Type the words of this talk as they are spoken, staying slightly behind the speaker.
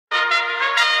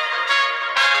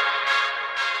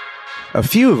A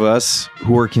few of us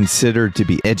who are considered to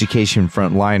be education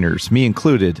frontliners, me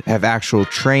included, have actual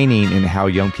training in how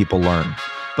young people learn.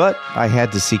 But I had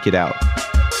to seek it out.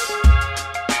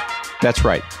 That's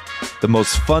right. The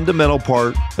most fundamental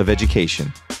part of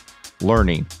education,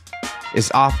 learning, is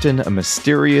often a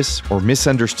mysterious or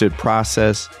misunderstood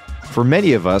process for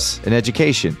many of us in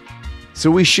education. So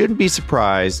we shouldn't be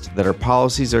surprised that our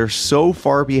policies are so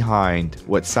far behind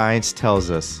what science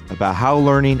tells us about how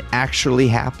learning actually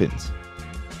happens,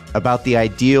 about the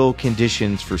ideal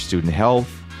conditions for student health,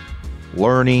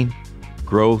 learning,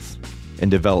 growth,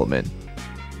 and development.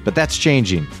 But that's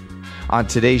changing. On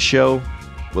today's show,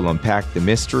 we'll unpack the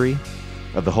mystery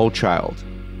of the whole child,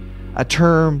 a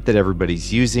term that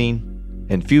everybody's using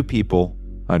and few people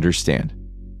understand.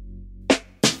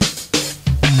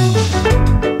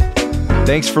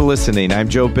 Thanks for listening. I'm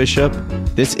Joe Bishop.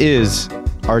 This is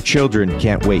Our Children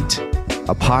Can't Wait,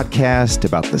 a podcast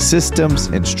about the systems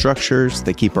and structures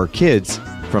that keep our kids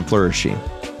from flourishing.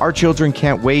 Our Children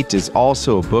Can't Wait is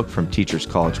also a book from Teachers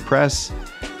College Press,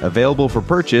 available for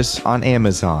purchase on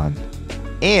Amazon.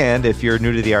 And if you're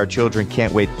new to the Our Children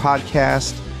Can't Wait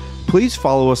podcast, please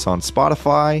follow us on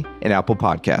Spotify and Apple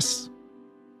Podcasts.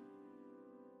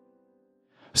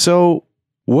 So,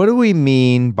 what do we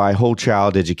mean by whole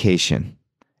child education?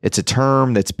 It's a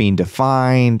term that's being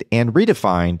defined and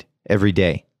redefined every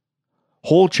day.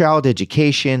 Whole child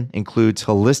education includes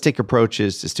holistic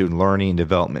approaches to student learning and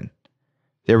development.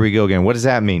 There we go again. What does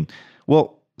that mean?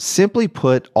 Well, simply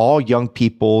put, all young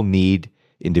people need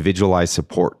individualized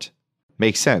support.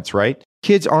 Makes sense, right?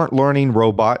 Kids aren't learning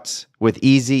robots with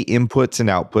easy inputs and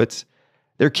outputs.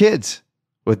 They're kids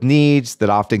with needs that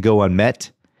often go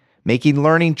unmet, making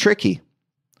learning tricky.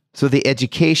 So the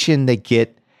education they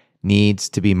get needs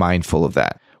to be mindful of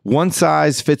that.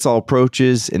 One-size-fits-all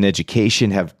approaches in education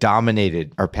have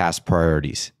dominated our past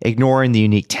priorities, ignoring the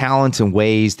unique talents and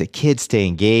ways that kids stay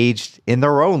engaged in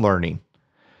their own learning.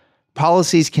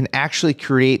 Policies can actually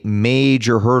create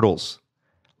major hurdles,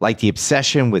 like the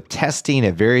obsession with testing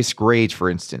at various grades, for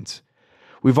instance.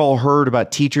 We've all heard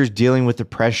about teachers dealing with the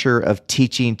pressure of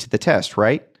teaching to the test,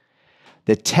 right?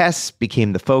 The tests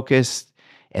became the focus,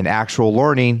 and actual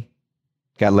learning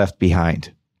got left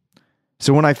behind.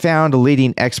 So when I found a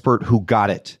leading expert who got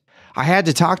it, I had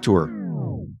to talk to her.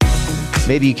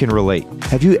 Maybe you can relate.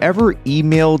 Have you ever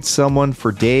emailed someone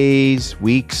for days,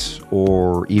 weeks,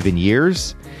 or even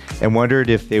years and wondered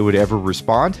if they would ever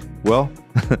respond? Well,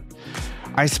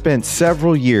 I spent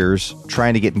several years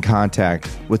trying to get in contact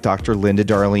with Dr.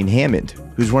 Darling Hammond,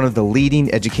 who's one of the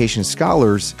leading education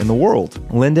scholars in the world.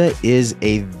 Linda is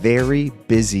a very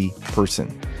busy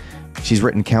person. She's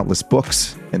written countless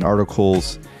books and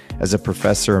articles as a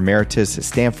professor emeritus at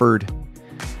Stanford.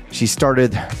 She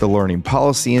started the Learning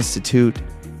Policy Institute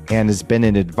and has been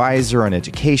an advisor on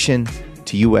education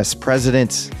to U.S.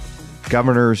 presidents,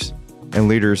 governors, and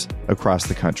leaders across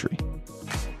the country.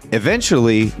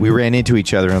 Eventually, we ran into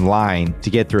each other in line to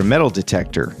get through a metal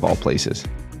detector, of all places.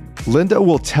 Linda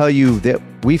will tell you that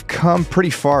we've come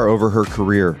pretty far over her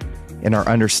career in our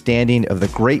understanding of the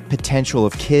great potential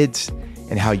of kids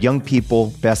and how young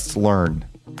people best learn.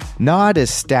 Not as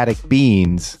static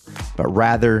beings, but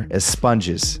rather as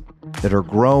sponges that are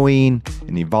growing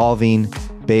and evolving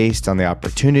based on the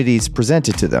opportunities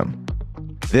presented to them.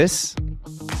 This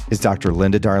is Dr.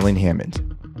 Darling Hammond.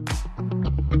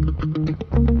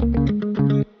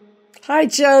 Hi,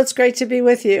 Joe. It's great to be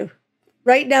with you.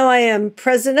 Right now, I am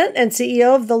president and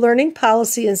CEO of the Learning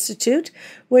Policy Institute,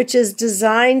 which is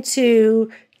designed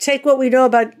to take what we know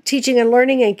about teaching and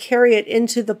learning and carry it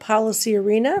into the policy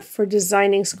arena for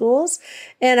designing schools.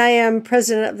 And I am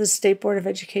president of the State Board of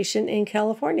Education in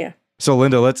California. So,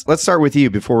 Linda, let's start with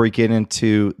you before we get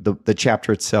into the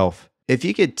chapter itself. If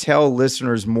you could tell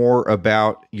listeners more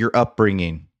about your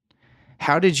upbringing.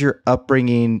 How did your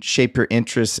upbringing shape your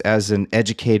interests as an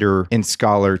educator and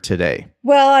scholar today?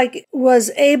 Well, I was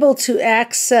able to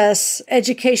access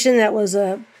education that was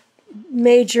a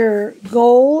major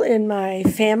goal in my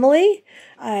family.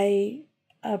 I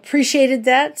appreciated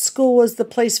that. School was the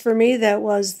place for me. That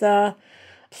was the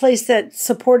place that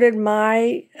supported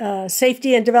my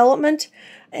safety and development.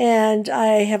 And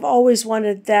I have always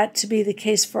wanted that to be the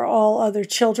case for all other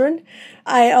children.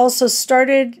 I also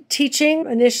started teaching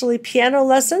initially piano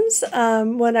lessons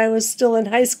when I was still in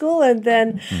high school. And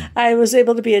then I was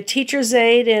able to be a teacher's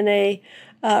aide in a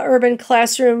urban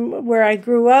classroom where I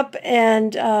grew up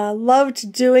and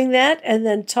loved doing that, and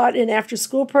then taught in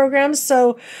after-school programs.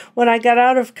 So when I got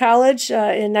out of college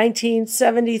in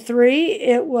 1973,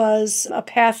 it was a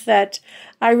path that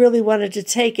I really wanted to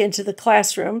take into the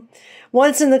classroom.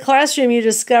 Once in the classroom, you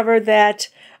discover that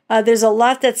There's a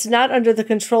lot that's not under the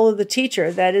control of the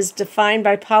teacher that is defined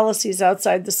by policies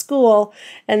outside the school.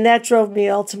 And that drove me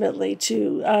ultimately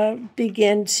to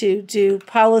begin to do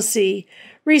policy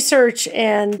research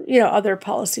and, other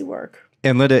policy work.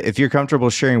 And Linda, if you're comfortable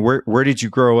sharing, where did you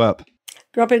grow up?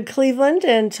 Grew up in Cleveland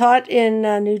and taught in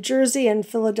New Jersey and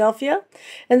Philadelphia.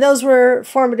 And those were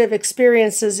formative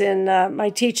experiences in my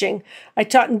teaching. I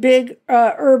taught in big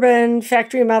urban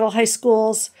factory model high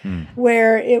schools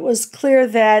where it was clear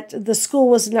that the school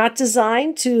was not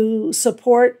designed to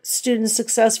support student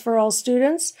success for all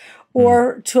students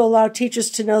or to allow teachers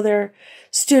to know their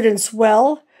students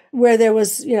well, where there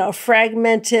was, a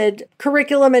fragmented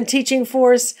curriculum and teaching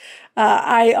force.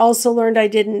 I also learned I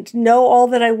didn't know all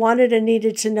that I wanted and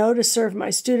needed to know to serve my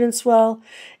students well.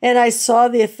 And I saw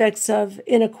the effects of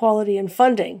inequality in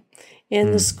funding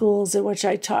in the schools in which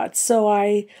I taught. So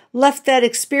I left that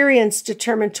experience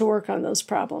determined to work on those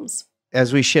problems.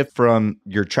 As we shift from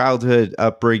your childhood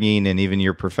upbringing and even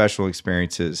your professional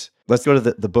experiences, let's go to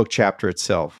the book chapter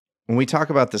itself. When we talk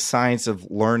about the science of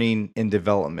learning and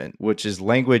development, which is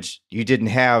language you didn't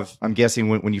have, I'm guessing,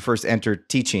 when you first entered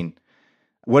teaching,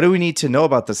 what do we need to know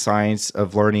about the science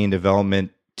of learning and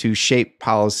development to shape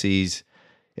policies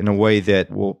in a way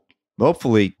that will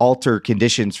hopefully alter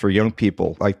conditions for young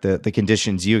people, like the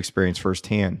conditions you experience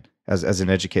firsthand as an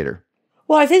educator?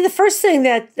 Well, I think the first thing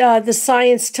that the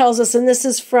science tells us, and this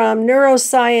is from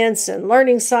neuroscience and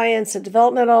learning science and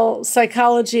developmental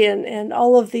psychology and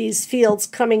all of these fields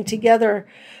coming together,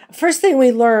 first thing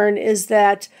we learn is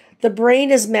that the brain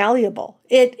is malleable.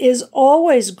 It is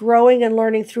always growing and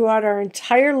learning throughout our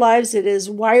entire lives. It is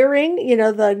wiring,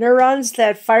 the neurons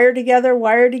that fire together,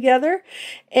 wire together.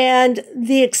 And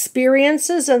the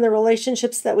experiences and the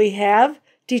relationships that we have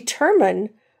determine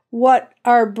what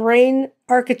our brain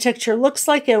architecture looks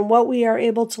like and what we are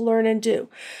able to learn and do.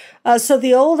 So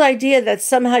the old idea that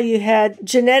somehow you had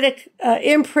genetic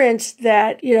imprint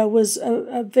that, was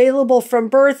available from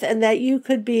birth and that you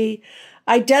could be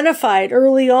identified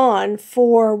early on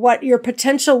for what your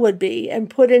potential would be and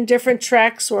put in different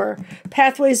tracks or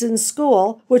pathways in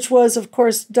school, which was, of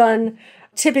course, done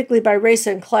typically by race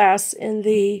and class in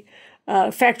the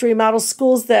factory model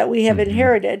schools that we have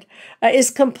inherited,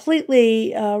 is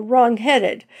completely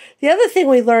wrong-headed. The other thing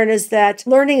we learn is that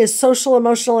learning is social,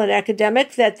 emotional, and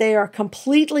academic, that they are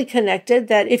completely connected,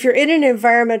 that if you're in an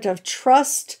environment of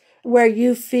trust where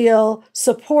you feel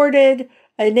supported,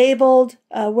 enabled,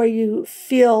 where you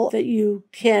feel that you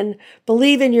can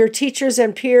believe in your teachers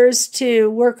and peers to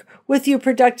work with you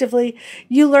productively,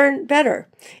 you learn better.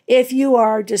 If you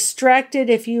are distracted,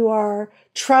 if you are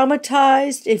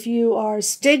traumatized, if you are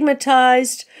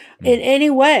stigmatized in any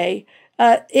way,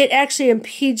 it actually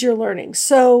impedes your learning.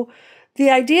 So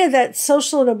the idea that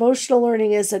social and emotional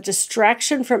learning is a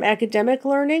distraction from academic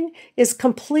learning is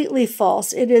completely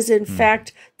false. It is, in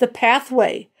fact, the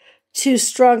pathway to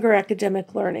stronger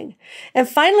academic learning. And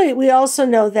finally, we also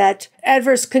know that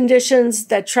adverse conditions,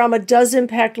 that trauma does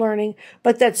impact learning,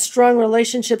 but that strong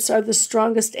relationships are the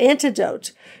strongest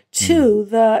antidote to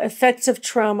the effects of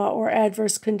trauma or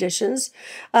adverse conditions,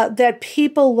 that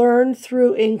people learn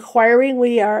through inquiring.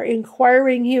 We are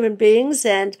inquiring human beings,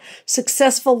 and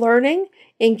successful learning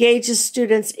engages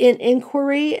students in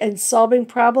inquiry and solving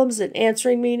problems and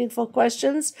answering meaningful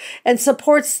questions, and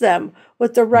supports them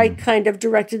with the right kind of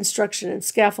direct instruction and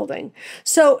scaffolding.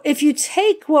 So if you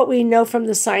take what we know from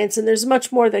the science, and there's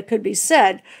much more that could be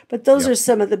said, but those are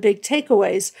some of the big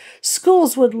takeaways,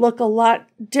 schools would look a lot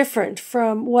different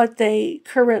from what they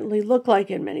currently look like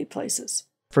in many places.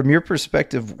 From your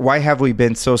perspective, why have we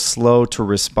been so slow to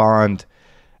respond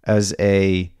as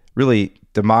a really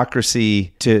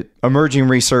democracy to emerging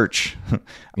research?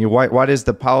 Why does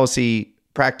the policy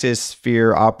practice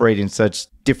sphere operate in such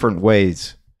different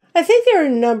ways? I think there are a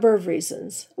number of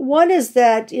reasons. One is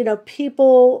that,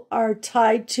 people are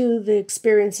tied to the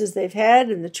experiences they've had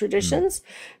and the traditions.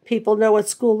 People know what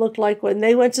school looked like when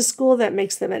they went to school. That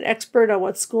makes them an expert on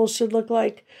what school should look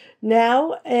like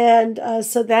now. And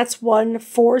so that's one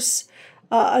force.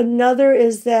 Another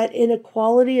is that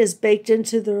inequality is baked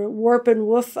into the warp and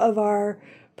woof of our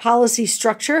policy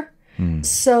structure.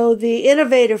 So the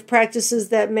innovative practices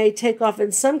that may take off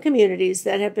in some communities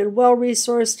that have been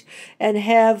well-resourced and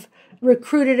have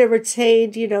recruited and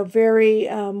retained, very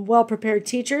well-prepared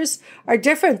teachers are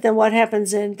different than what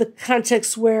happens in the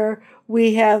context where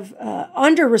we have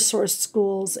under-resourced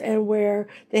schools and where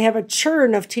they have a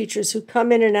churn of teachers who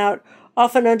come in and out,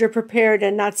 often underprepared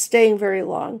and not staying very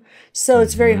long. So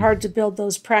it's very hard to build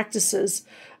those practices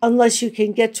unless you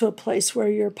can get to a place where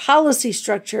your policy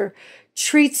structure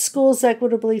treats schools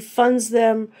equitably, funds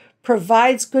them,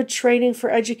 provides good training for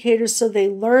educators so they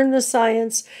learn the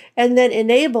science, and then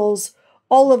enables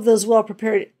all of those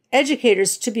well-prepared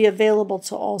educators to be available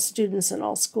to all students in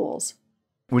all schools.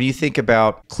 When you think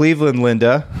about Cleveland,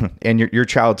 Linda, and your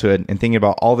childhood, and thinking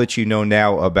about all that you know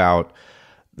now about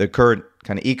the current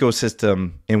kind of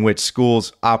ecosystem in which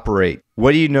schools operate,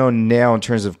 what do you know now in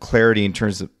terms of clarity,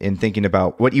 in thinking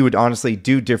about what you would honestly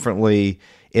do differently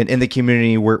in the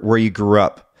community where you grew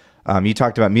up? You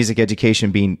talked about music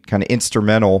education being kind of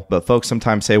instrumental, but folks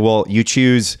sometimes say, well, you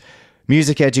choose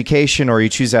music education or you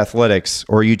choose athletics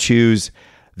or you choose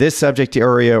this subject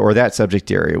area or that subject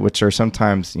area, which are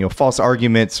sometimes, false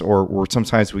arguments, or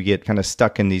sometimes we get kind of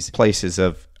stuck in these places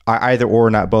of either or,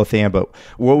 not both and. But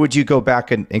what would you go back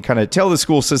and kind of tell the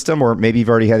school system, or maybe you've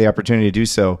already had the opportunity to do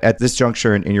so at this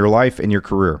juncture in your life and your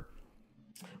career?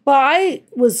 Well, I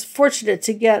was fortunate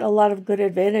to get a lot of good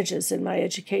advantages in my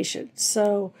education.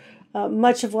 So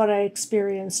much of what I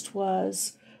experienced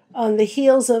was on the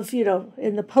heels of,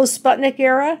 in the post-Sputnik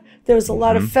era, there was a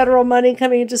lot of federal money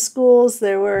coming into schools.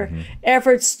 There were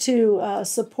efforts to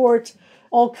support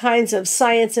all kinds of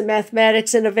science and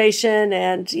mathematics innovation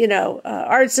and,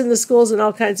 arts in the schools and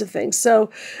all kinds of things. So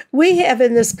we have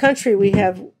in this country, we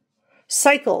have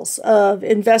cycles of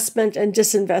investment and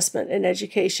disinvestment in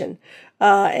education.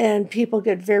 And people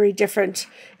get very different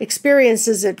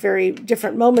experiences at very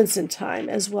different moments in time,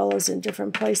 as well as in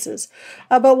different places.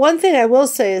 But one thing I will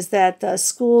say is that the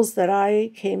schools that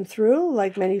I came through,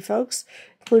 like many folks,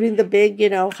 including the big,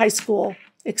 high school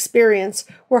experience,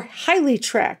 were highly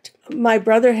tracked. My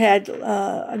brother had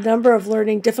a number of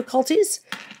learning difficulties,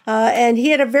 and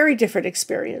he had a very different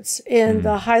experience in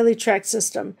the highly tracked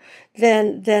system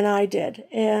than I did.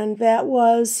 And that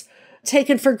was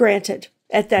taken for granted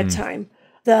at that time.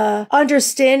 The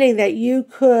understanding that you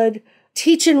could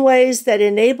teach in ways that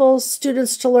enable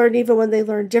students to learn even when they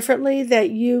learn differently, that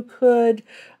you could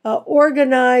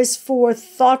organize for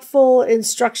thoughtful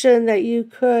instruction, that you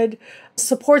could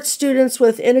support students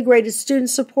with integrated student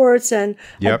supports and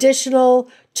additional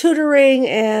tutoring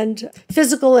and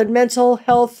physical and mental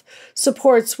health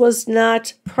supports was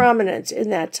not prominent in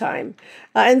that time.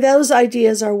 And those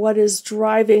ideas are what is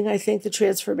driving, I think, the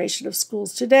transformation of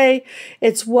schools today.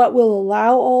 It's what will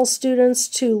allow all students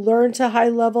to learn to high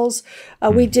levels.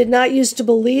 We did not used to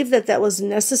believe that that was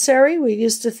necessary. We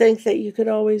used to think that you could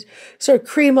always sort of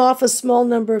cream off a small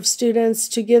number of students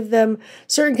to give them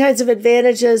certain kinds of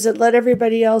advantages and let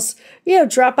everybody else,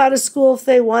 drop out of school if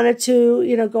they wanted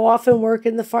to, go off and work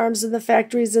in the farms and the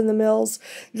factories and the mills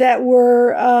that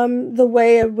were the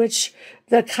way in which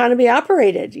the economy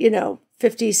operated,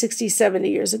 50, 60, 70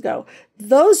 years ago.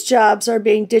 Those jobs are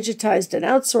being digitized and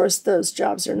outsourced. Those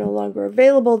jobs are no longer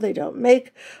available. They don't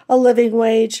make a living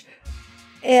wage.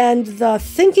 And the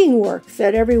thinking work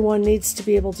that everyone needs to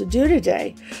be able to do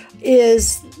today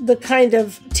is the kind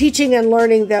of teaching and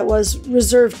learning that was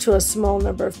reserved to a small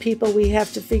number of people. We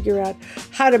have to figure out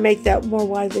how to make that more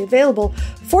widely available.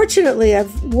 Fortunately,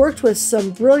 I've worked with some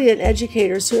brilliant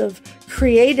educators who have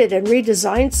created and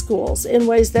redesigned schools in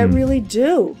ways that really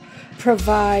do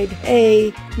provide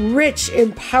a rich,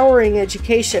 empowering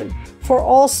education for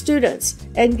all students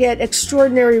and get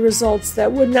extraordinary results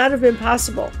that would not have been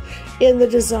possible in the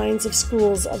designs of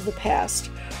schools of the past.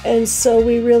 And so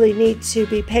we really need to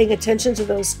be paying attention to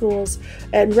those schools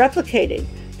and replicating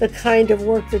the kind of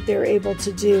work that they're able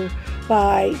to do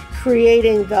by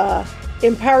creating the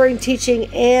empowering teaching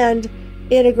and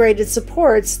integrated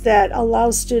supports that allow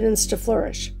students to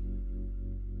flourish.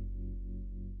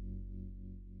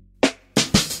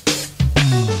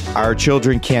 Our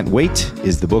Children Can't Wait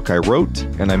is the book I wrote,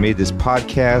 and I made this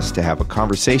podcast to have a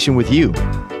conversation with you,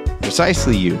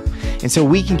 precisely you. And so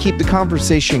we can keep the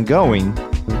conversation going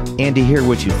and to hear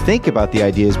what you think about the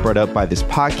ideas brought up by this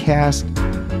podcast,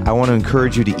 I want to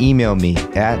encourage you to email me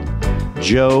at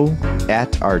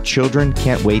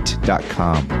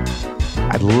joe@ourchildrencan'twait.com.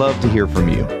 I'd love to hear from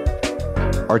you.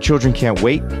 Our Children Can't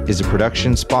Wait is a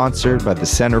production sponsored by the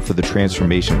Center for the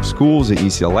Transformation of Schools at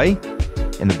UCLA,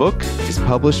 and the book is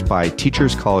published by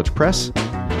Teachers College Press.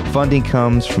 Funding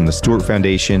comes from the Stewart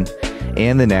Foundation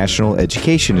and the National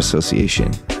Education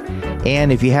Association.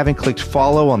 And if you haven't clicked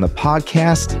follow on the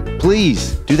podcast,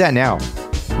 please do that now.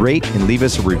 Rate and leave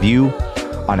us a review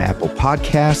on Apple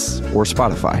Podcasts or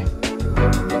Spotify.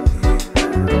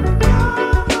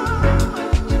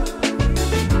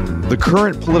 The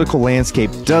current political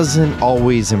landscape doesn't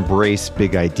always embrace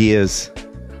big ideas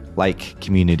like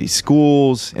community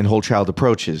schools and whole child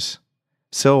approaches.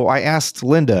 So I asked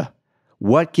Linda,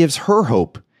 what gives her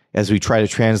hope as we try to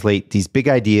translate these big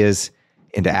ideas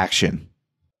into action?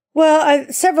 Well,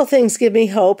 several things give me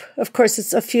hope. Of course,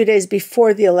 it's a few days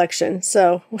before the election,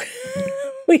 so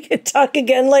we can talk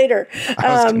again later.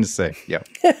 I was going to say, yeah.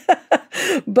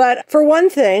 But for one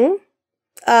thing,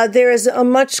 there is a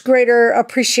much greater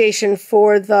appreciation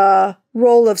for the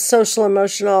role of social,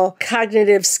 emotional,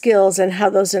 cognitive skills and how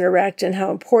those interact and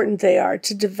how important they are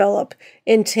to develop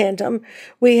in tandem.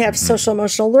 We have social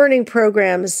emotional learning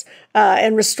programs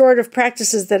and restorative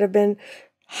practices that have been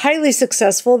highly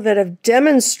successful, that have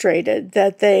demonstrated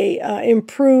that they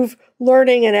improve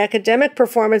learning and academic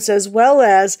performance, as well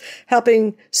as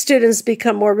helping students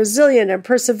become more resilient and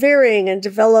persevering and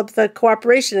develop the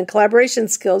cooperation and collaboration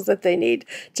skills that they need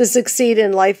to succeed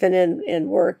in life and in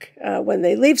work when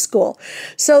they leave school.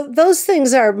 So those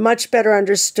things are much better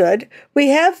understood. We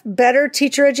have better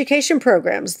teacher education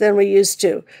programs than we used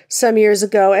to some years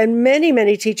ago, and many,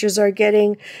 many teachers are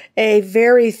getting a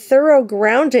very thorough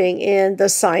grounding in the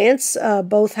science,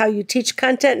 both how you teach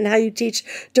content and how you teach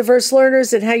diverse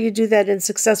learners and how you do that in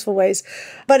successful ways.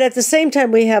 But at the same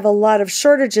time, we have a lot of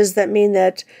shortages that mean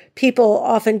that people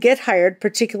often get hired,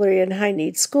 particularly in high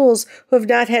need schools, who have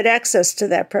not had access to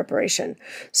that preparation.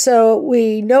 So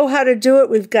we know how to do it.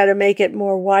 We've got to make it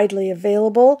more widely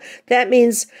available. That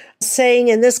means saying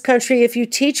in this country, if you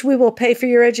teach, we will pay for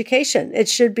your education. It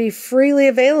should be freely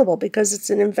available because it's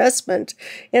an investment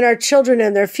in our children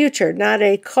and their future, not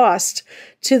a cost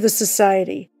to the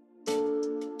society.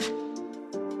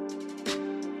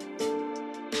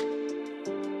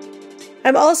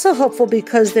 I'm also hopeful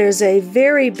because there's a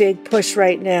very big push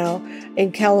right now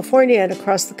in California and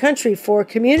across the country for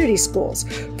community schools,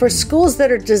 for schools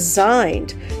that are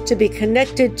designed to be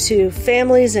connected to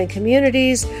families and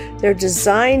communities. They're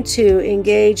designed to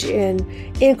engage in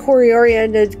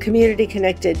inquiry-oriented,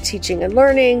 community-connected teaching and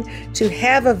learning, to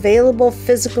have available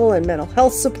physical and mental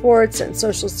health supports and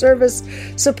social service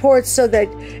supports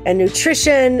and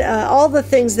nutrition, all the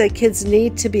things that kids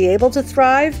need to be able to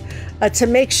thrive. To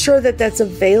make sure that that's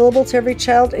available to every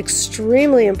child,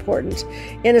 extremely important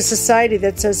in a society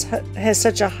that has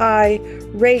such a high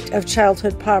rate of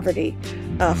childhood poverty,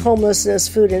 homelessness,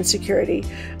 food insecurity.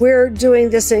 We're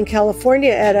doing this in California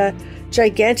at a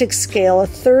gigantic scale. A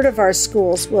third of our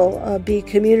schools will be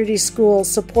community school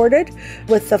supported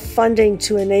with the funding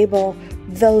to enable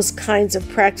those kinds of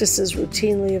practices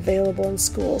routinely available in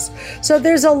schools. So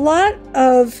there's a lot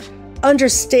of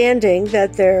understanding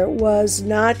that there was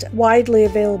not widely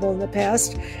available in the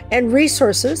past, and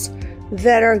resources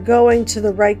that are going to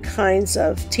the right kinds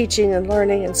of teaching and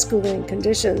learning and schooling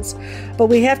conditions. But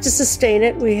we have to sustain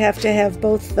it. We have to have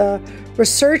both the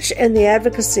research and the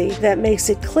advocacy that makes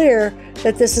it clear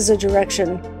that this is a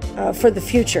direction for the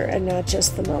future and not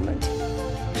just the moment.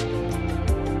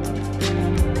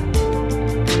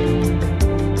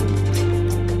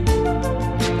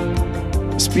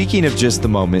 Speaking of just the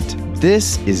moment,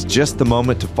 this is just the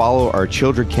moment to follow Our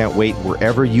Children Can't Wait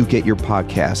wherever you get your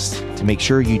podcasts to make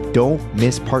sure you don't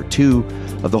miss part 2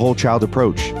 of the whole child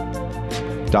approach.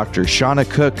 Dr. Shauna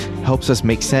Cook helps us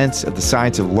make sense of the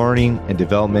science of learning and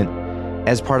development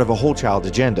as part of a whole child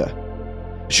agenda.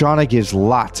 Shauna gives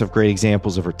lots of great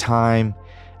examples of her time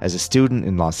as a student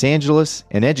in Los Angeles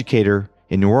and educator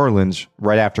in New Orleans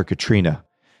right after Katrina.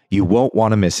 You won't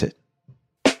want to miss it.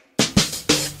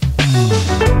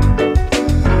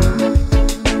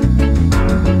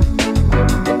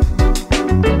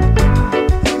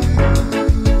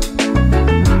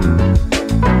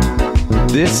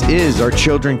 This is Our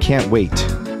Children Can't Wait.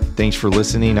 Thanks for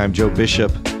listening. I'm Joe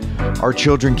Bishop. Our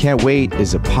Children Can't Wait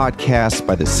is a podcast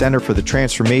by the Center for the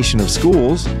Transformation of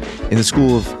Schools in the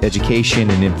School of Education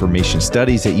and Information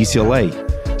Studies at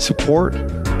UCLA. Support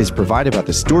is provided by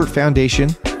the Stewart Foundation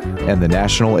and the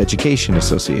National Education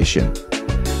Association.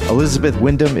 Elizabeth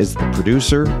Wyndham is the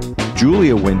producer.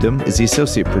 Julia Wyndham is the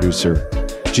associate producer.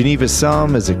 Geneva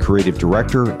Sum is a creative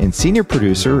director, and senior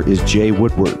producer is Jay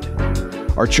Woodward.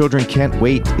 Our Children Can't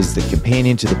Wait is the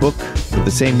companion to the book with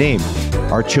the same name,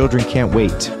 Our Children Can't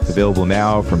Wait, available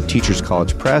now from Teachers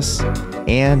College Press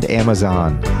and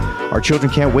Amazon. Our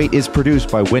Children Can't Wait is produced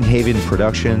by Windhaven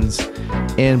Productions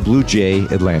and Blue Jay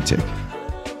Atlantic.